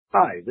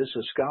Hi, this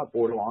is Scott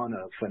Bordelon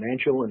of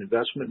Financial and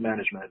Investment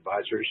Management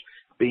Advisors,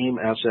 Beam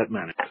Asset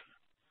Management.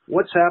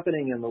 What's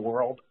happening in the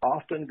world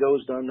often goes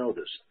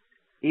unnoticed,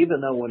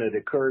 even though when it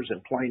occurs in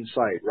plain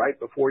sight right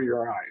before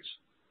your eyes.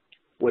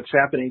 What's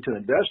happening to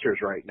investors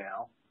right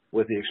now,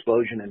 with the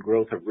explosion and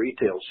growth of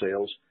retail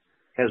sales,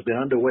 has been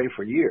underway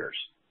for years,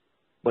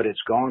 but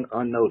it's gone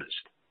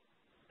unnoticed.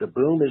 The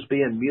boom is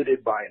being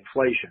muted by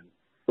inflation,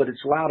 but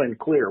it's loud and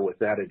clear with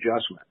that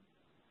adjustment.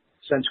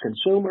 Since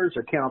consumers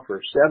account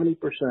for 70%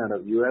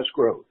 of U.S.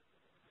 growth,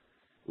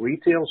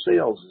 retail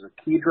sales is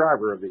a key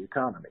driver of the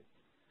economy.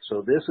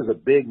 So this is a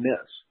big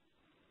miss,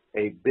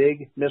 a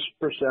big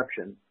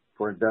misperception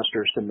for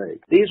investors to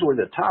make. These were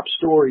the top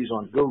stories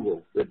on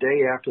Google the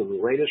day after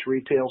the latest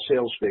retail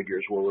sales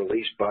figures were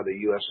released by the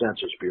U.S.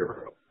 Census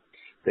Bureau.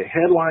 The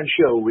headlines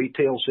show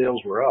retail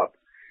sales were up,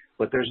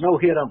 but there's no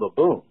hint of a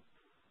boom.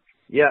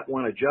 Yet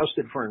when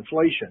adjusted for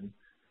inflation,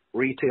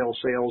 retail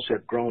sales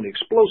have grown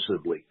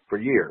explosively for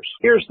years.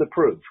 Here's the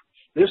proof.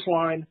 This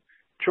line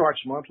charts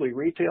monthly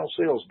retail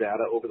sales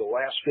data over the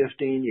last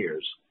 15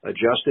 years,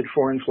 adjusted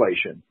for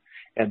inflation,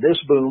 and this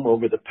boom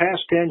over the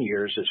past 10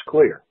 years is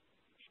clear.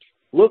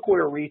 Look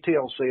where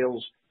retail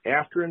sales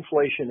after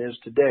inflation is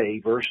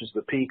today versus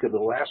the peak of the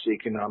last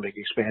economic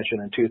expansion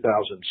in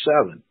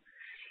 2007.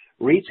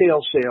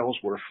 Retail sales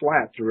were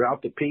flat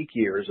throughout the peak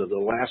years of the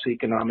last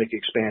economic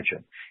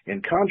expansion.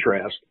 In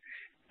contrast,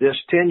 this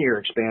 10-year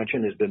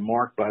expansion has been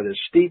marked by the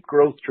steep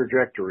growth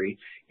trajectory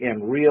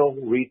in real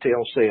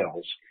retail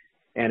sales,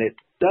 and it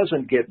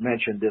doesn't get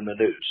mentioned in the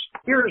news.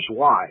 Here's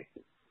why.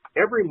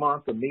 Every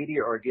month, the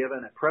media are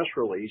given a press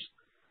release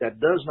that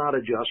does not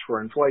adjust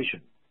for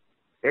inflation,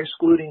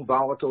 excluding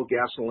volatile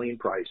gasoline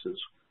prices,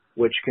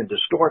 which can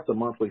distort the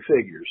monthly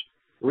figures.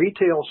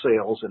 Retail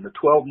sales in the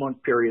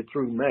 12-month period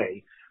through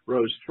May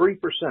rose 3%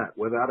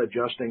 without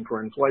adjusting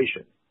for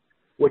inflation,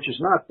 which is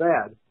not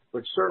bad,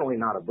 but certainly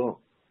not a boom.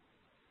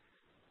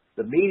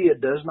 The media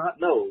does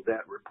not know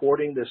that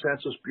reporting the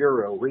Census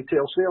Bureau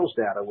retail sales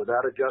data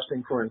without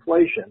adjusting for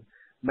inflation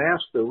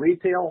masks the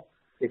retail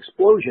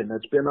explosion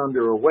that's been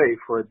underway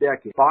for a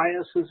decade.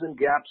 Biases and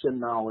gaps in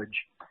knowledge,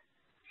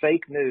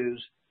 fake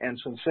news, and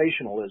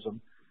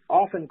sensationalism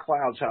often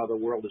clouds how the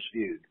world is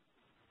viewed.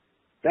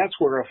 That's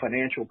where a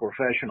financial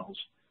professional's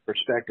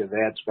perspective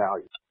adds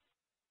value.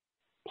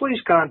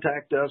 Please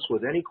contact us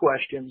with any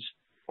questions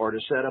or to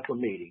set up a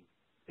meeting.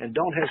 And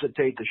don't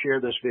hesitate to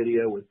share this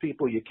video with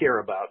people you care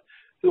about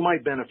who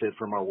might benefit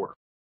from our work.